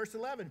actually in verse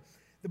 11.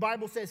 The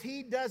Bible says,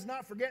 He does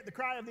not forget the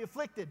cry of the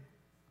afflicted.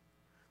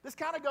 This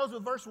kind of goes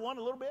with verse 1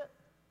 a little bit.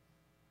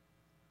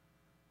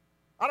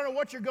 I don't know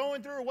what you're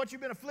going through or what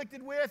you've been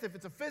afflicted with, if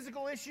it's a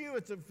physical issue,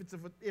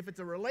 if it's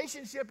a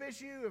relationship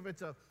issue, if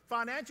it's a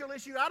financial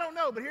issue, I don't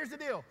know, but here's the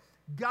deal.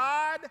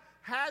 God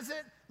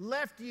hasn't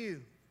left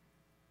you.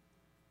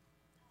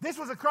 This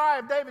was a cry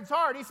of David's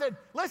heart. He said,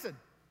 listen,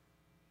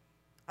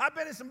 I've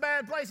been in some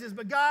bad places,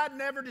 but God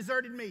never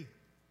deserted me.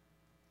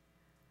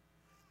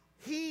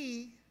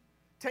 He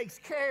takes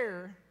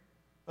care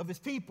of His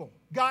people.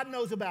 God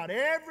knows about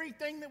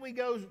everything that we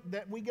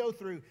go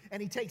through,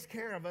 and He takes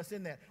care of us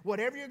in that.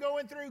 Whatever you're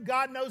going through,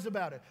 God knows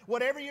about it.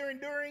 Whatever you're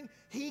enduring,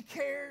 He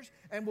cares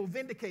and will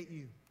vindicate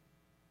you.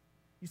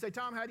 You say,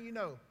 Tom, how do you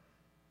know?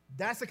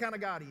 That's the kind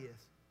of God He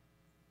is.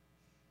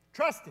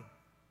 Trust Him.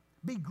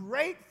 Be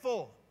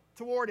grateful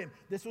toward Him.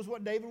 This was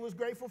what David was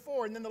grateful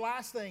for. And then the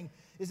last thing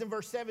is in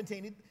verse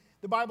 17.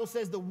 The Bible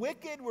says, the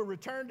wicked will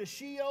return to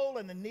Sheol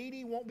and the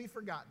needy won't be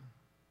forgotten.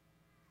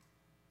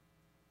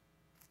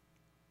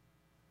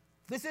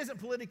 This isn't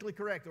politically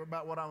correct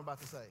about what I'm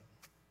about to say.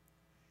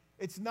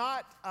 It's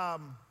not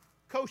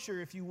kosher,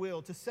 if you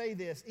will, to say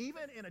this,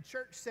 even in a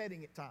church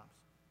setting at times.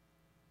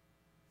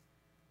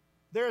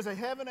 There is a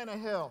heaven and a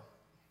hell.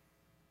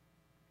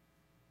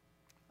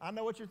 I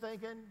know what you're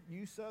thinking.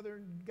 You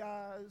southern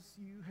guys,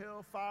 you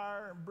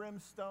hellfire and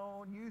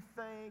brimstone, you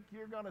think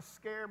you're going to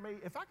scare me.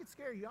 If I could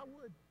scare you, I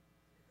would.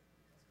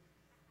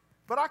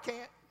 But I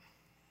can't.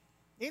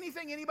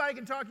 Anything anybody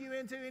can talk you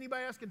into,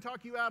 anybody else can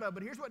talk you out of.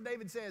 But here's what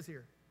David says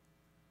here.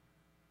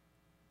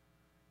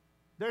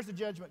 There's a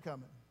judgment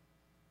coming.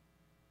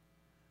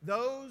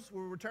 Those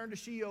will return to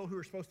Sheol who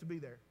are supposed to be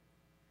there.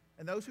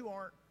 And those who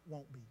aren't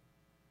won't be.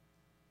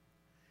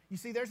 You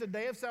see, there's a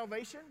day of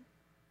salvation.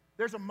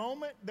 There's a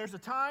moment, there's a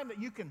time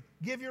that you can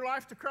give your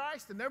life to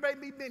Christ, and there may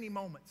be many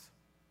moments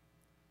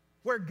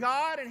where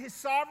God and His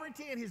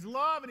sovereignty and His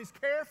love and His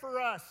care for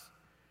us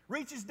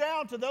reaches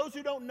down to those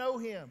who don't know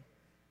Him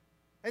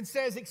and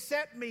says,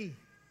 accept me.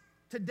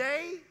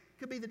 Today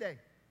could be the day.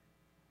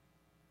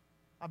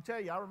 I'm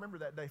telling you, I remember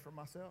that day for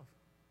myself,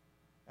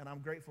 and I'm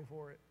grateful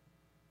for it.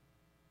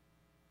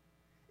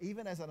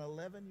 Even as an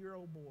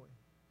 11-year-old boy,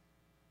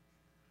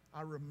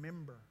 I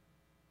remember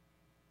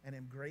and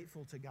am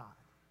grateful to God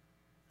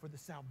for the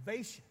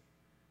salvation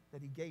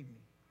that He gave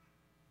me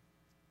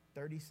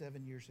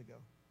 37 years ago.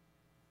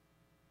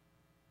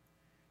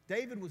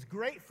 David was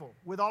grateful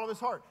with all of his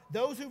heart.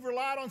 Those who've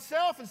relied on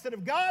self instead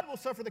of God will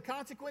suffer the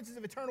consequences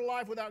of eternal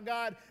life without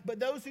God, but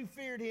those who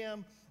feared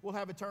Him will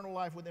have eternal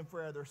life with Him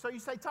forever. So you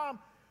say, Tom,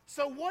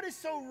 so what is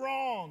so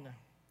wrong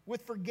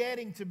with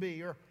forgetting to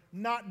be or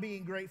not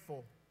being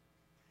grateful?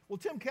 Well,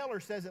 Tim Keller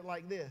says it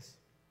like this.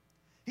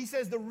 He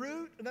says the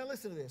root, now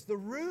listen to this, the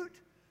root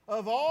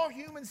of all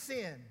human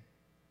sin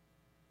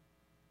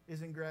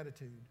is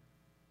ingratitude.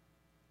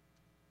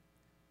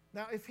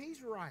 Now, if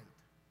he's right,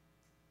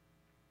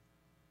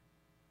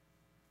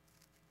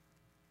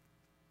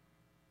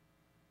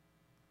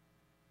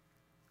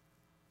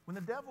 when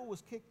the devil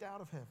was kicked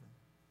out of heaven,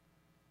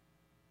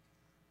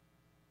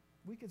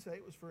 we could say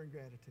it was for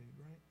ingratitude,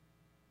 right?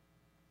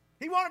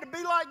 He wanted to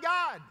be like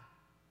God.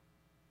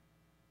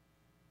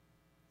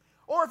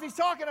 Or if he's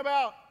talking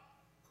about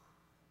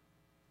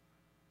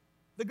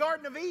the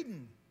Garden of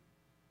Eden,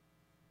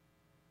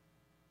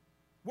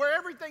 where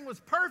everything was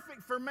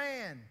perfect for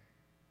man,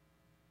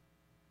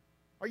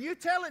 are you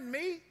telling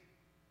me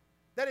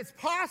that it's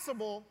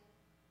possible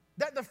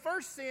that the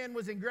first sin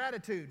was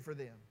ingratitude for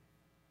them?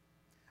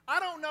 I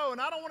don't know, and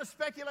I don't want to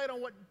speculate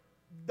on what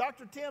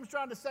Dr. Tim's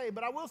trying to say,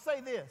 but I will say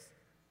this.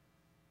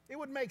 It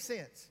would make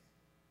sense.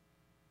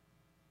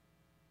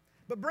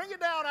 But bring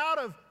it down out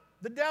of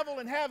the devil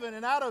in heaven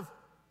and out of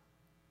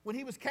when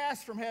he was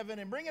cast from heaven,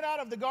 and bring it out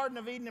of the Garden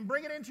of Eden and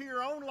bring it into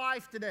your own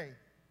life today.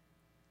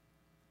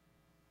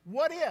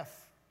 What if,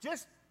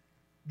 just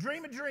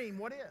dream a dream,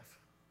 what if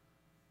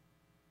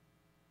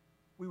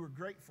we were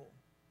grateful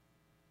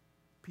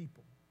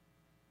people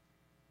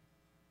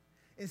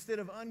instead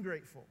of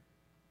ungrateful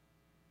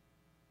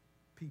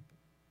people?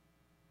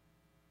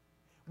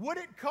 Would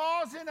it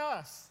cause in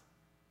us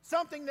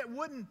something that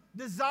wouldn't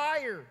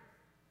desire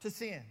to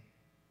sin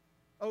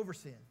over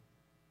sin?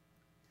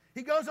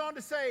 He goes on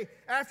to say,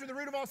 after the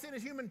root of all sin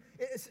is human,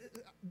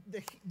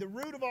 the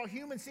root of all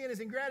human sin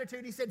is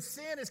ingratitude. He said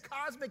sin is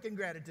cosmic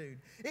ingratitude.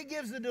 It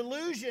gives the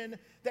delusion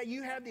that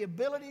you have the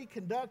ability to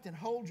conduct and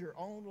hold your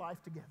own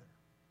life together,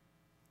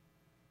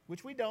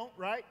 which we don't,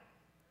 right?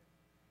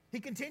 He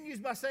continues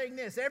by saying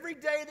this, every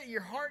day that your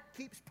heart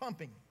keeps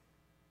pumping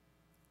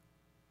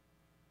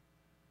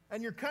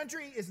and your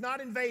country is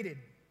not invaded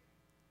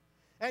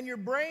and your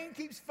brain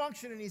keeps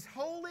functioning, is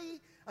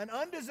wholly an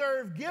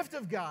undeserved gift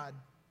of God.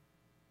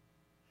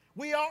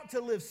 We ought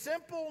to live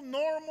simple,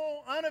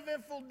 normal,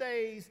 uneventful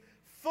days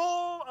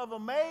full of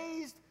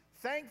amazed,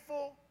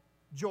 thankful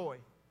joy.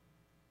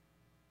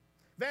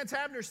 Vance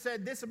Havner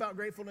said this about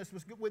gratefulness,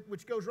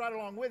 which goes right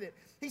along with it.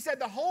 He said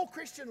the whole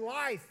Christian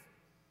life,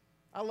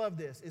 I love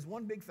this, is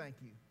one big thank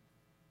you.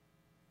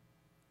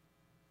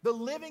 The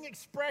living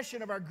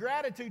expression of our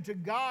gratitude to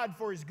God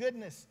for His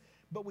goodness,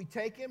 but we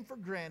take Him for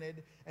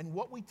granted, and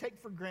what we take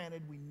for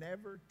granted, we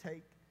never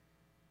take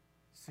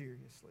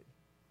seriously.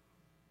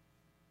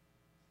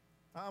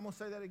 I'm going to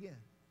say that again.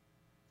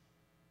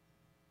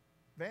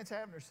 Vance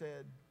Havner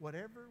said,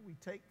 whatever we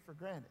take for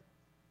granted,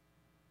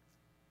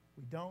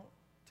 we don't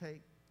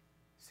take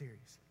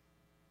seriously.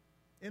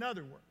 In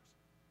other words,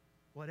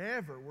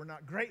 whatever we're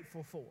not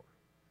grateful for,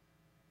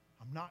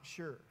 I'm not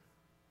sure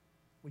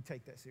we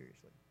take that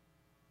seriously.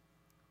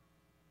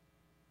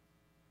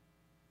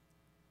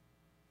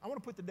 I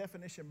want to put the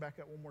definition back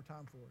up one more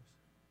time for us.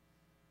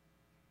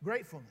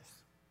 Gratefulness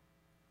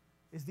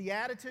is the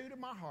attitude of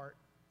my heart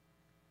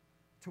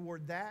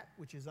toward that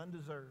which is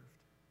undeserved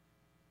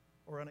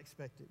or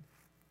unexpected.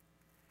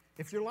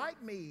 If you're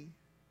like me,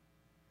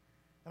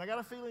 and I got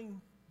a feeling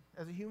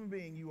as a human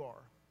being you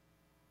are,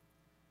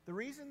 the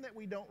reason that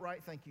we don't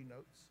write thank you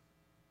notes,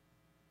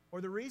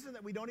 or the reason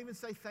that we don't even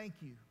say thank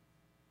you,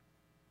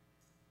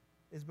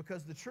 is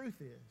because the truth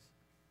is,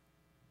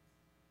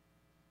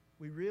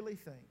 we really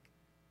think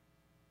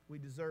we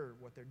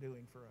deserve what they're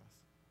doing for us.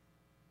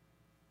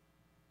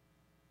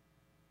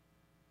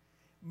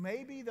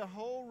 Maybe the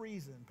whole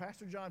reason,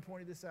 Pastor John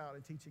pointed this out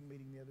in teaching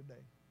meeting the other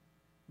day,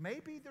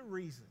 maybe the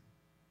reason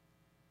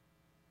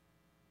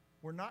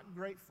we're not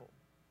grateful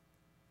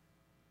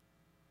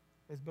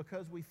is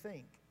because we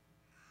think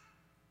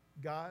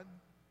God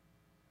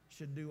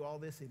should do all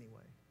this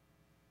anyway.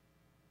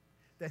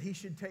 That He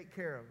should take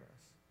care of us.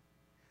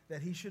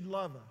 That He should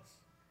love us.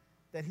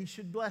 That He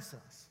should bless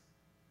us.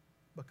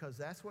 Because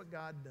that's what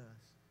God does.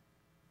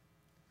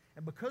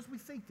 And because we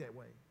think that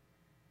way,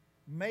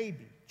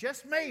 maybe,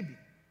 just maybe,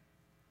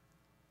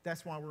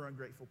 that's why we're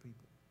ungrateful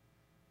people.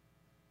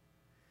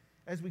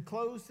 As we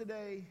close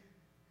today,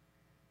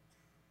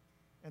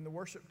 and the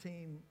worship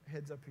team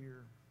heads up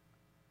here,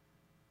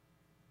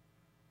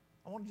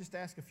 I want to just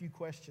ask a few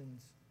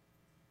questions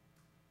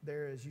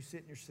there as you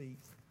sit in your seat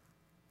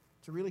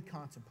to really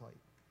contemplate.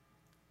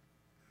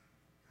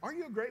 Are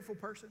you a grateful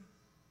person?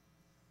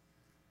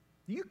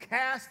 Do you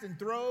cast and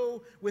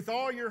throw with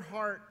all your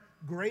heart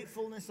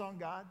gratefulness on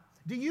God?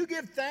 Do you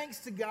give thanks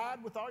to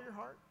God with all your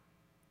heart?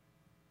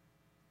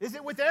 Is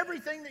it with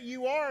everything that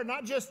you are,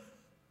 not just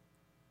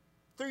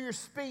through your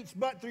speech,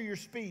 but through your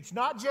speech?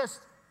 Not just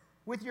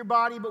with your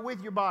body, but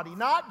with your body.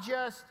 Not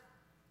just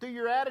through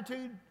your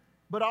attitude,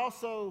 but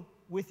also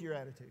with your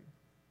attitude.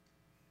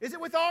 Is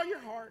it with all your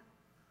heart?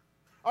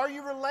 Are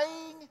you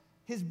relaying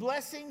His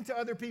blessing to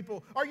other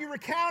people? Are you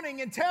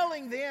recounting and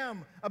telling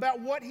them about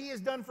what He has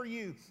done for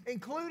you,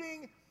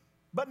 including,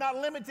 but not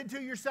limited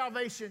to, your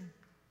salvation?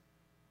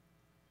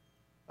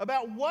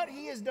 About what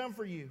He has done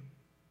for you?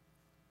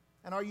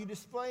 And are you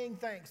displaying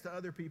thanks to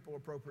other people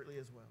appropriately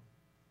as well?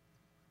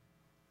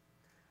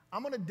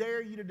 I'm going to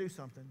dare you to do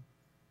something.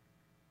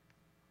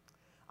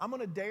 I'm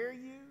going to dare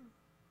you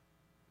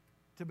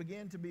to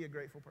begin to be a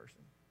grateful person.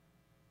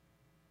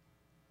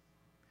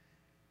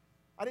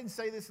 I didn't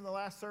say this in the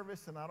last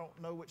service, and I don't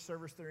know which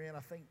service they're in. I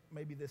think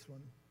maybe this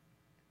one.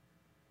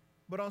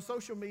 But on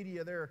social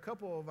media, there are a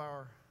couple of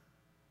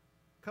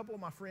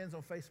my friends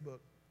on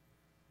Facebook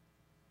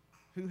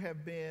who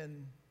have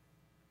been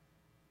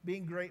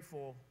being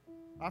grateful.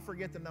 I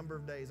forget the number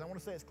of days. I want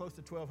to say it's close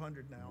to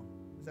 1,200 now.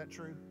 Is that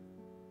true?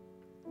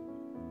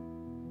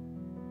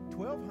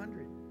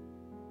 1,200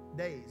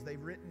 days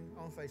they've written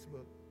on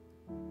Facebook.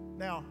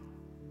 Now,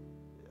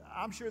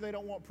 I'm sure they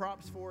don't want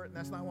props for it, and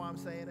that's not why I'm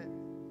saying it.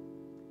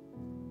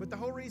 But the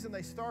whole reason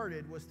they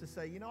started was to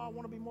say, I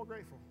want to be more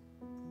grateful.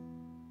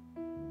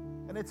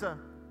 And it's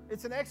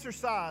an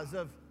exercise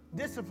of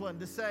discipline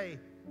to say,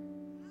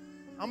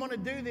 I'm going to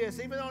do this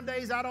even on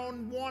days I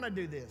don't want to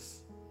do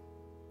this.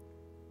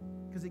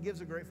 Because it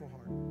gives a grateful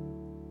heart.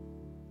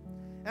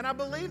 And I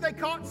believe they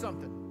caught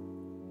something.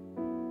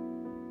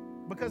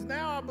 Because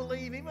now I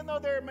believe, even though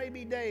there may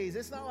be days,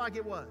 it's not like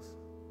it was.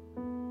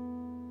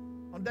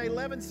 On day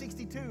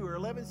 1162 or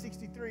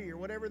 1163 or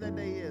whatever that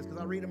day is, because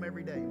I read them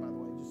every day, by the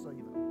way, just so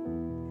you know.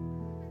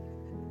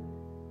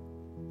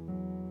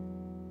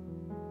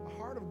 A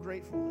heart of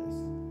gratefulness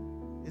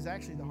is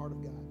actually the heart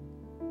of God.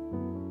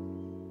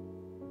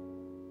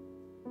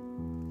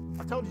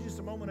 I told you just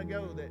a moment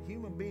ago that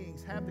human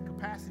beings have the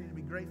capacity to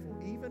be grateful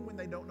even when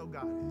they don't know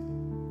God.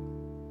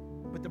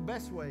 But the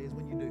best way is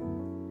when you do.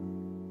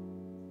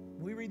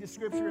 When we read the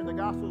scripture in the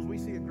Gospels, we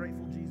see a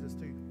grateful Jesus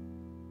too.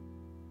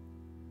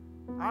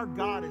 Our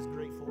God is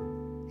grateful.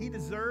 He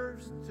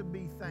deserves to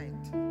be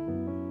thanked.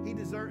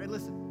 And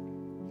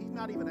listen, He's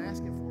not even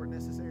asking for it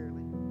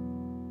necessarily.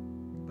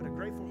 But a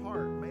grateful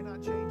heart may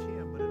not change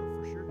Him, but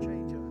it'll for sure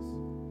change us.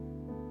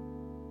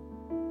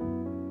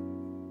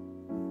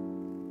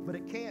 But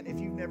it can't if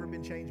you've never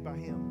been changed by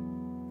Him.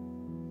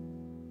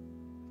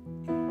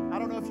 I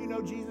don't know if you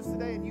know Jesus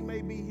today, and you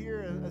may be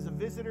here as a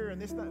visitor,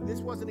 and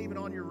this wasn't even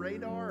on your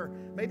radar, or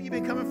maybe you've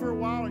been coming for a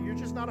while and you're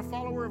just not a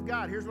follower of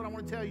God. Here's what I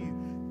want to tell you.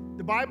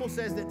 The Bible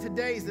says that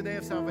today is the day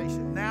of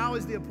salvation. Now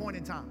is the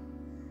appointed time.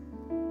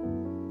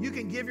 You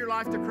can give your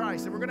life to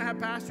Christ. And we're going to have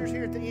pastors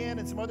here at the end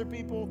and some other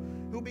people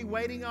who'll be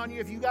waiting on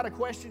you. If you got a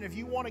question, if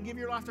you want to give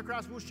your life to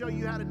Christ, we'll show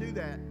you how to do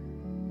that.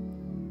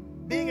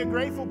 Being a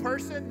grateful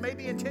person may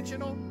be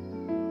intentional,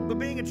 but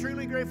being a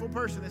truly grateful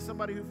person is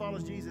somebody who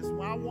follows Jesus.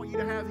 Well, I want you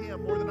to have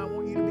Him more than I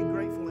want you to be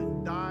grateful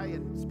and die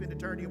and spend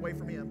eternity away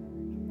from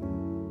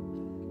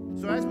Him.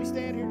 So as we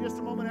stand here just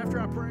a moment after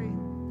I pray,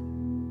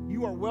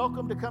 you are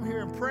welcome to come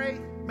here and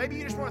pray. Maybe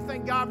you just want to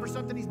thank God for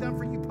something He's done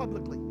for you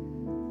publicly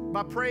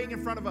by praying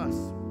in front of us.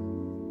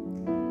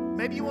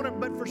 Maybe you want to,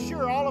 but for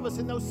sure, all of us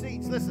in those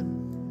seats,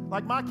 listen,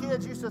 like my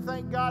kids used to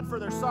thank God for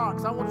their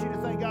socks, I want you to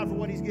thank God for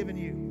what He's given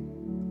you.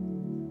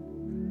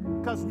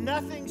 Because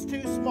nothing's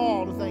too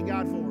small to thank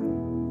God for.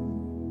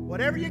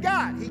 Whatever you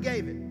got, He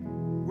gave it.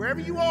 Wherever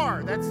you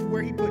are, that's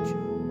where He put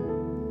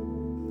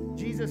you.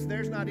 Jesus,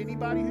 there's not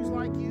anybody who's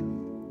like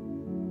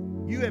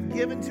you. You have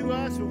given to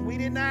us when we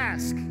didn't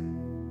ask.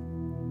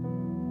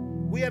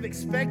 We have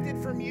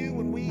expected from you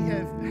when we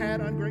have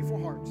had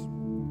ungrateful hearts.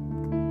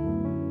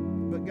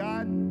 But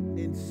God,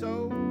 in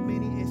so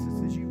many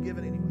instances, you've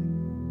given anyway.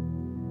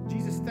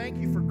 Jesus, thank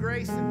you for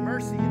grace and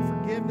mercy and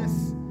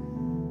forgiveness.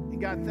 And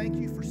God, thank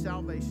you for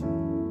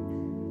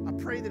salvation. I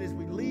pray that as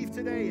we leave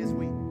today, as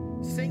we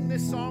sing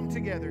this song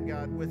together,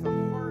 God, with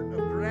a heart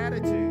of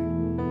gratitude,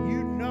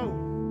 you know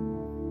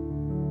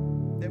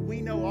that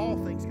we know all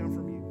things come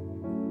from you.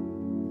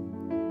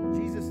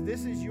 Jesus,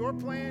 this is your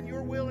plan,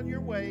 your will, and your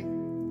way.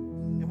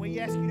 And we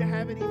ask you to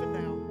have it even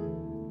now.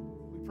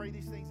 We pray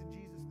these things in